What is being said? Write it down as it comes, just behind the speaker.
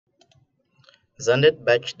Xendit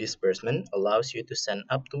Batch Disbursement allows you to send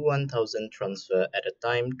up to 1,000 transfer at a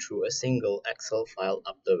time through a single Excel file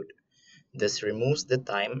upload. This removes the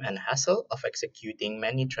time and hassle of executing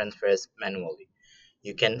many transfers manually.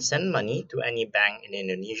 You can send money to any bank in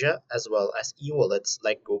Indonesia as well as e-wallets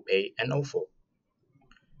like GoPay and OVO.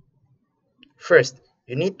 First,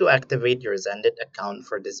 you need to activate your Xendit account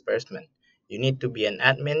for disbursement. You need to be an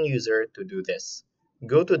admin user to do this.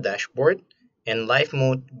 Go to Dashboard, in Live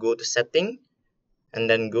Mode go to Setting, and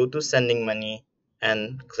then go to Sending Money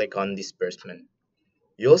and click on Disbursement.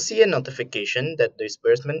 You'll see a notification that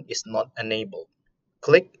disbursement is not enabled.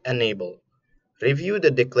 Click Enable. Review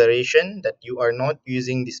the declaration that you are not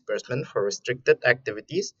using disbursement for restricted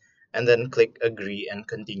activities and then click Agree and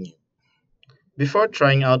Continue. Before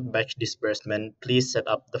trying out batch disbursement, please set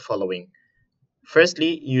up the following.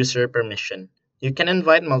 Firstly, user permission. You can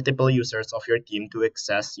invite multiple users of your team to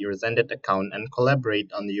access your Xendit account and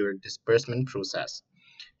collaborate on your disbursement process.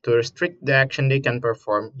 To restrict the action they can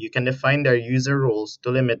perform, you can define their user roles to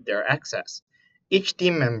limit their access. Each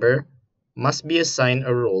team member must be assigned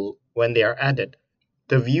a role when they are added.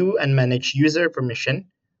 To view and manage user permission,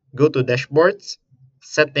 go to Dashboards,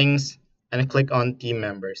 Settings, and click on Team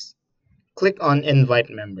Members. Click on Invite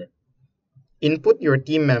Member. Input your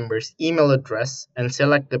team member's email address and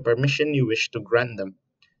select the permission you wish to grant them.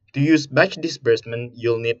 To use batch disbursement,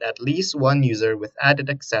 you'll need at least one user with added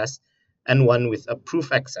access and one with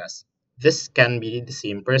approved access. This can be the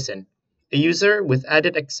same person. A user with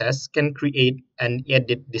added access can create and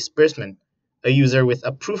edit disbursement. A user with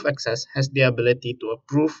approved access has the ability to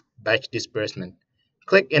approve batch disbursement.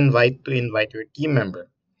 Click Invite to invite your team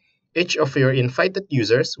member. Each of your invited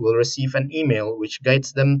users will receive an email which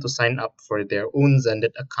guides them to sign up for their own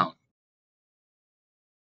Xendit account.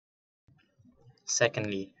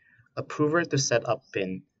 Secondly, approver to set up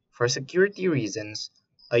PIN. For security reasons,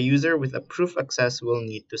 a user with approved access will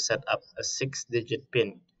need to set up a 6-digit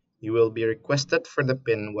PIN. You will be requested for the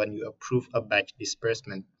PIN when you approve a batch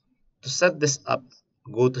disbursement. To set this up,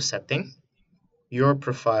 go to Setting, Your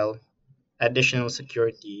Profile, Additional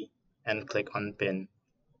Security, and click on PIN.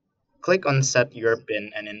 Click on Set Your PIN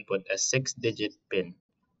and input a 6-digit PIN.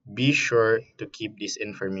 Be sure to keep this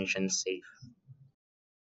information safe.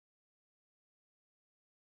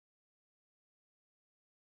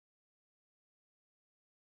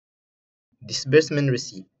 Disbursement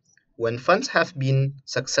receipt. When funds have been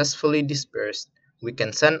successfully disbursed, we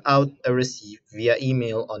can send out a receipt via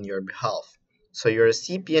email on your behalf, so your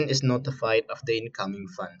recipient is notified of the incoming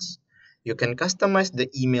funds. You can customize the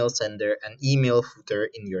email sender and email footer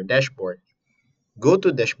in your dashboard. Go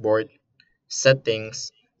to Dashboard,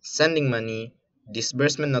 Settings, Sending Money,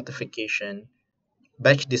 Disbursement Notification,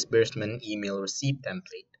 Batch Disbursement Email Receipt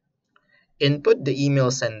Template. Input the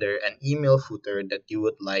email sender and email footer that you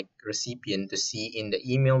would like recipient to see in the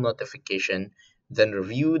email notification, then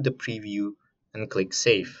review the preview and click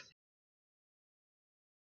Save.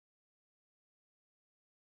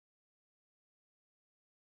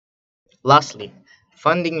 Lastly,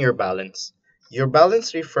 funding your balance. Your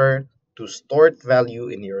balance refers to stored value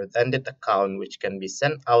in your Xendit account which can be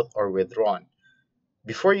sent out or withdrawn.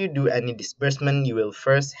 Before you do any disbursement, you will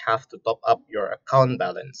first have to top up your account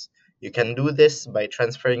balance. You can do this by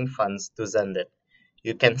transferring funds to Xendit.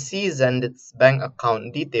 You can see Xendit's bank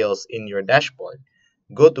account details in your dashboard.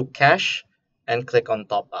 Go to Cash and click on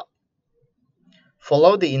Top Up.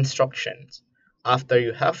 Follow the instructions. After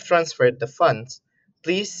you have transferred the funds,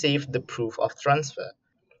 please save the proof of transfer.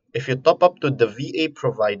 If you top up to the VA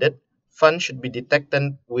provided, funds should be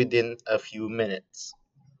detected within a few minutes.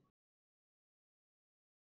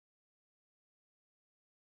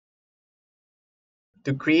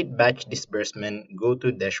 To create batch disbursement, go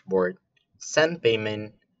to Dashboard, Send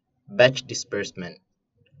Payment, Batch Disbursement.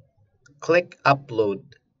 Click Upload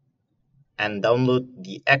and download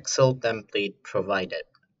the Excel template provided.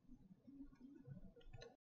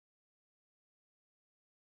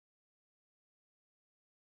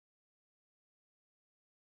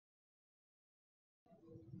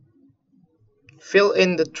 Fill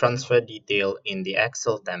in the transfer detail in the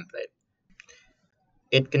Excel template.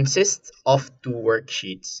 It consists of two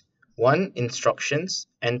worksheets, one instructions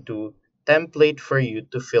and two template for you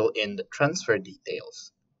to fill in the transfer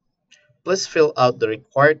details. Please fill out the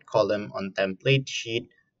required column on template sheet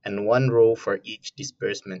and one row for each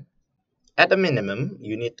disbursement. At a minimum,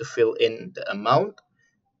 you need to fill in the amount,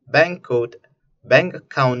 bank code, bank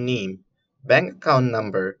account name, bank account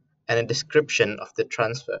number, and a description of the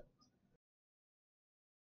transfer.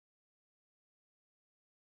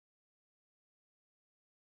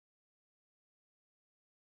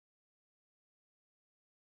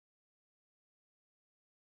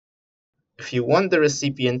 If you want the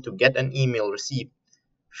recipient to get an email receipt,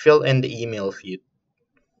 fill in the email field.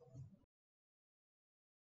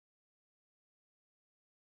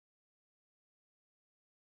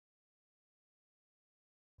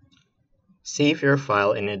 Save your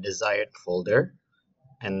file in a desired folder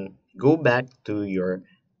and go back to your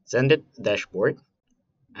Xendit dashboard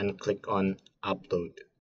and click on Upload.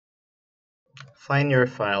 Find your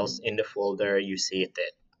files in the folder you saved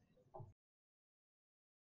it.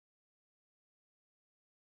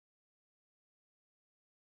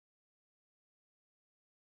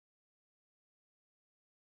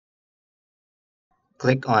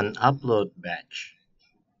 Click on Upload Batch.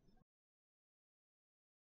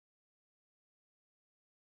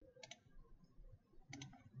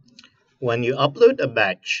 When you upload a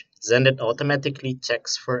batch, Xendit automatically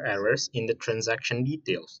checks for errors in the transaction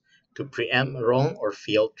details to preempt wrong or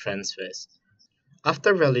failed transfers.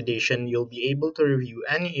 After validation, you'll be able to review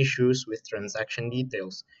any issues with transaction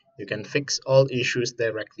details. You can fix all issues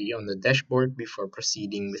directly on the dashboard before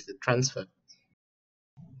proceeding with the transfer.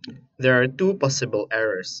 There are two possible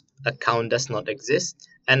errors: account does not exist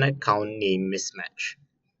and account name mismatch.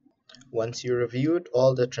 Once you reviewed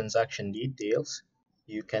all the transaction details,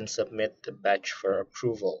 you can submit the batch for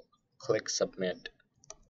approval. Click Submit.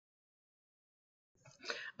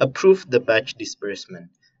 Approve the batch disbursement.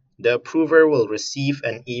 The approver will receive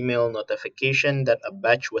an email notification that a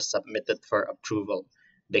batch was submitted for approval.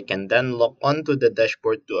 They can then log on to the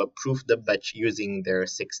dashboard to approve the batch using their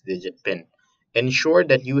 6-digit PIN. Ensure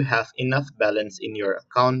that you have enough balance in your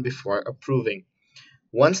account before approving.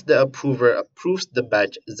 Once the approver approves the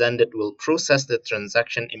batch, Xendit will process the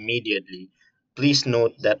transaction immediately. Please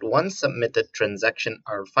note that once submitted transactions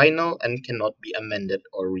are final and cannot be amended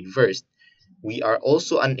or reversed. We are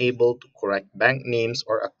also unable to correct bank names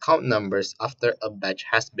or account numbers after a batch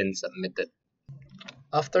has been submitted.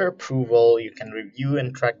 After approval, you can review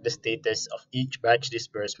and track the status of each batch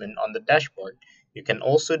disbursement on the dashboard. You can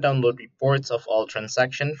also download reports of all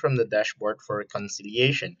transactions from the dashboard for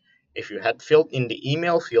reconciliation. If you had filled in the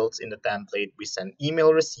email fields in the template, we send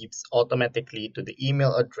email receipts automatically to the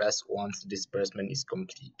email address once the disbursement is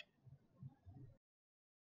complete.